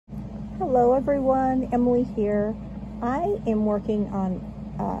Hello everyone, Emily here. I am working on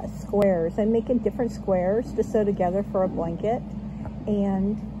squares. I'm making different squares to sew together for a blanket,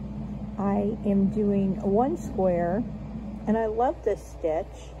 and I am doing one square, and I love this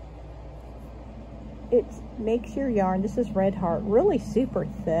stitch. It makes your yarn, this is Red Heart, really super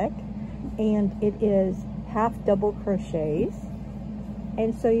thick, and it is half double crochets,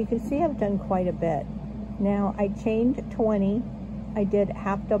 and so you can see I've done quite a bit. Now I chained 20, I did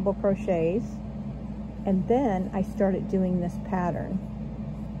half double crochets, and then I started doing this pattern.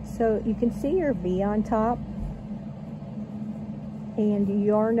 So you can see your V on top, and you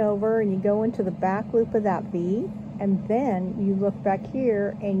yarn over and you go into the back loop of that V, and then you look back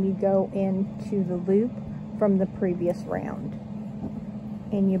here and you go into the loop from the previous round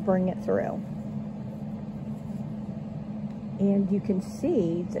and you bring it through. And you can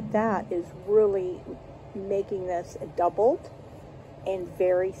see that that is really making this doubled and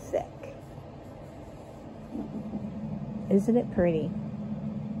very thick. Isn't it pretty?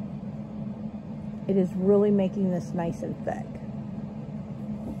 It is really making this nice and thick.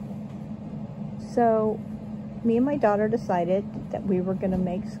 So me and my daughter decided that we were going to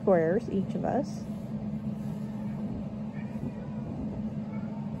make squares, each of us,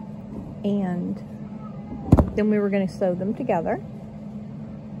 and then we were going to sew them together.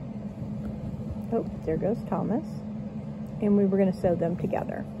 Oh, there goes Thomas. And we were going to sew them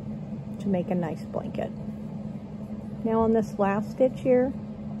together to make a nice blanket. Now on this last stitch here,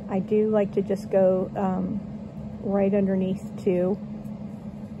 I do like to just go right underneath two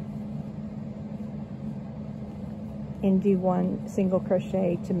and do one single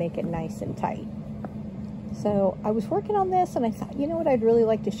crochet to make it nice and tight. So I was working on this and I thought, you know what, I'd really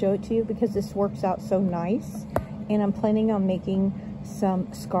like to show it to you because this works out so nice, and I'm planning on making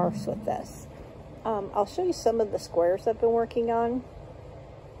some scarves with this. I'll show you some of the squares I've been working on.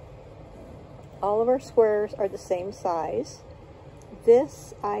 All of our squares are the same size.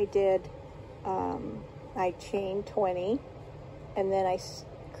 This I did, I chained 20, and then I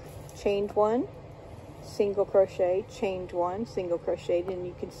chained one, single crochet, chained one, single crocheted, and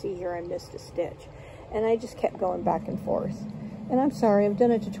you can see here I missed a stitch. And I just kept going back and forth. And I'm sorry, I've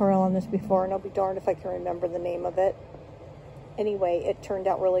done a tutorial on this before, and I'll be darned if I can remember the name of it. Anyway, it turned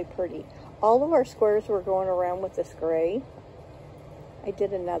out really pretty. All of our squares were going around with this gray. I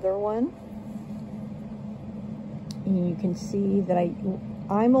did another one. And you can see that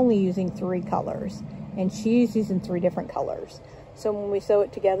I'm only using 3 colors, and she's using 3 different colors. So when we sew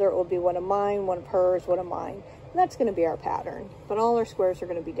it together, it will be one of mine, one of hers, one of mine. And that's going to be our pattern, but all our squares are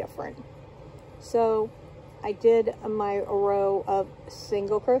going to be different. So I did my row of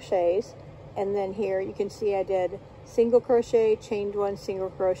single crochets, and then here you can see I did single crochet, chained one, single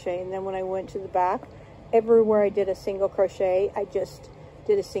crochet, and then when I went to the back, everywhere I did a single crochet, I just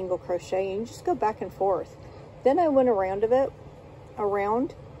did a single crochet, and you just go back and forth. Then I went around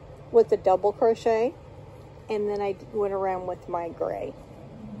with the double crochet, and then I went around with my gray,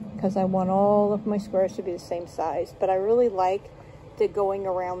 because I want all of my squares to be the same size, but I really like the going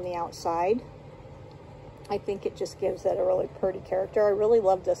around the outside. I think it just gives it a really pretty character. I really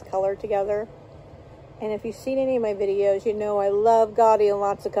love this color together. And if you've seen any of my videos, you know I love gaudy and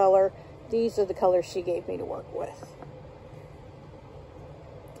lots of color. These are the colors she gave me to work with.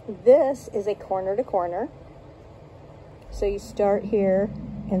 This is a corner to corner. So you start here,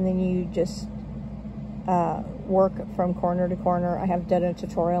 and then you just work from corner to corner. I have done a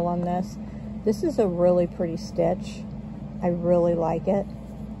tutorial on this. This is a really pretty stitch. I really like it.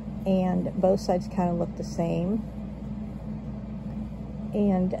 And both sides kind of look the same.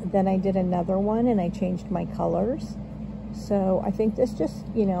 And then I did another one, and I changed my colors. So I think this just,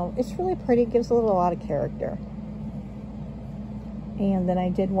 you know, it's really pretty. It gives a lot of character. And then I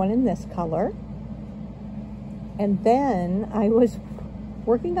did one in this color. And then I was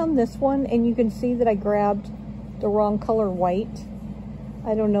working on this one, and you can see that I grabbed the wrong color white.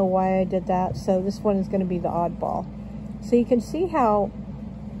 I don't know why I did that. So this one is going to be the oddball. So you can see how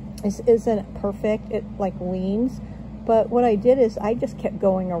this isn't perfect. It like leans. But what I did is I just kept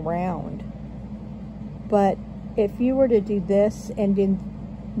going around. But if you were to do this and then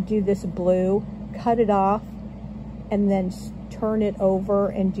do this blue, cut it off, and then turn it over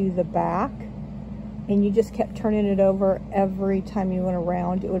and do the back, and you just kept turning it over every time you went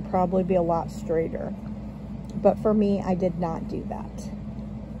around, it would probably be a lot straighter. But for me, I did not do that.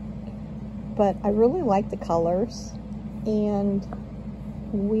 But I really like the colors, and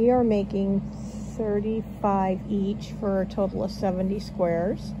we are making 35 each for a total of 70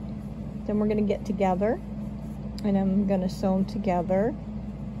 squares. Then we're going to get together, and I'm going to sew them together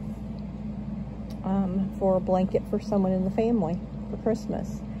for a blanket for someone in the family for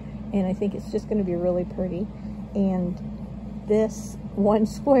Christmas. and I think it's just going to be really pretty. And this one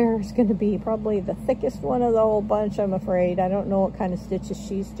square is going to be probably the thickest one of the whole bunch, I'm afraid. I don't know what kind of stitches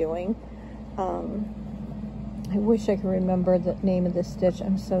she's doing. I wish I could remember the name of this stitch.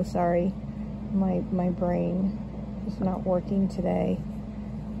 I'm so sorry. My brain is not working today.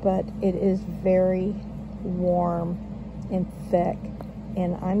 But it is very warm and thick.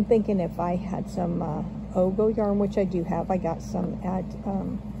 And I'm thinking if I had some Ogo yarn, which I do have, I got some at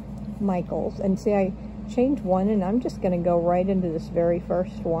Michael's. And see, I changed one, and I'm just going to go right into this very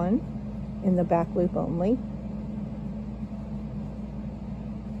first one in the back loop only.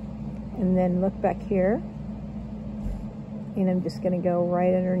 And then look back here, and I'm just going to go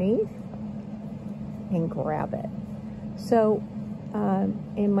right underneath and grab it. So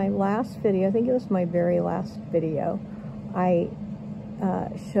in my last video, I think it was my very last video, I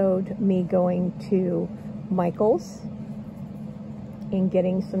showed me going to Michael's and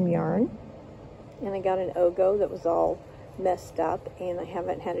getting some yarn, and I got an Ogo that was all messed up, and I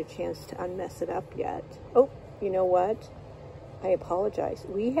haven't had a chance to unmess it up yet. Oh, you know what? I apologize.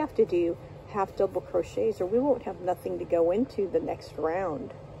 We have to do half double crochets, or we won't have nothing to go into the next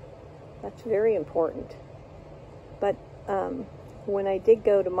round. That's very important. But when I did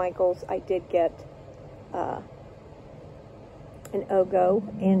go to Michael's, I did get an Ogo,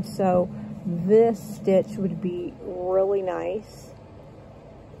 and so this stitch would be really nice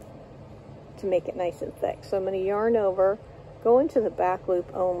to make it nice and thick. So I'm going to yarn over, go into the back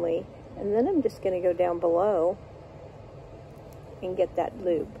loop only, and then I'm just going to go down below and get that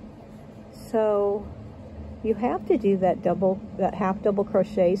loop. So you have to do that half double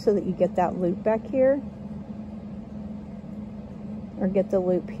crochet so that you get that loop back here, or get the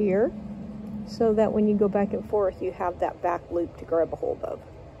loop here, so that when you go back and forth, you have that back loop to grab a hold of.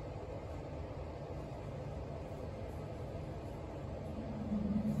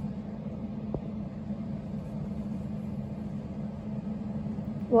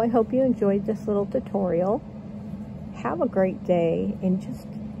 Well, I hope you enjoyed this little tutorial. Have a great day, and just,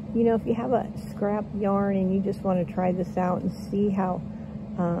 you know, if you have a scrap yarn and you just want to try this out and see how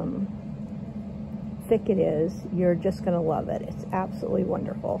thick it is, you're just going to love it. It's absolutely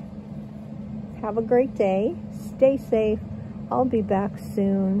wonderful. Have a great day. Stay safe. I'll be back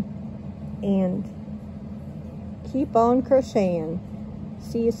soon, and keep on crocheting.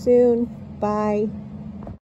 See you soon. Bye.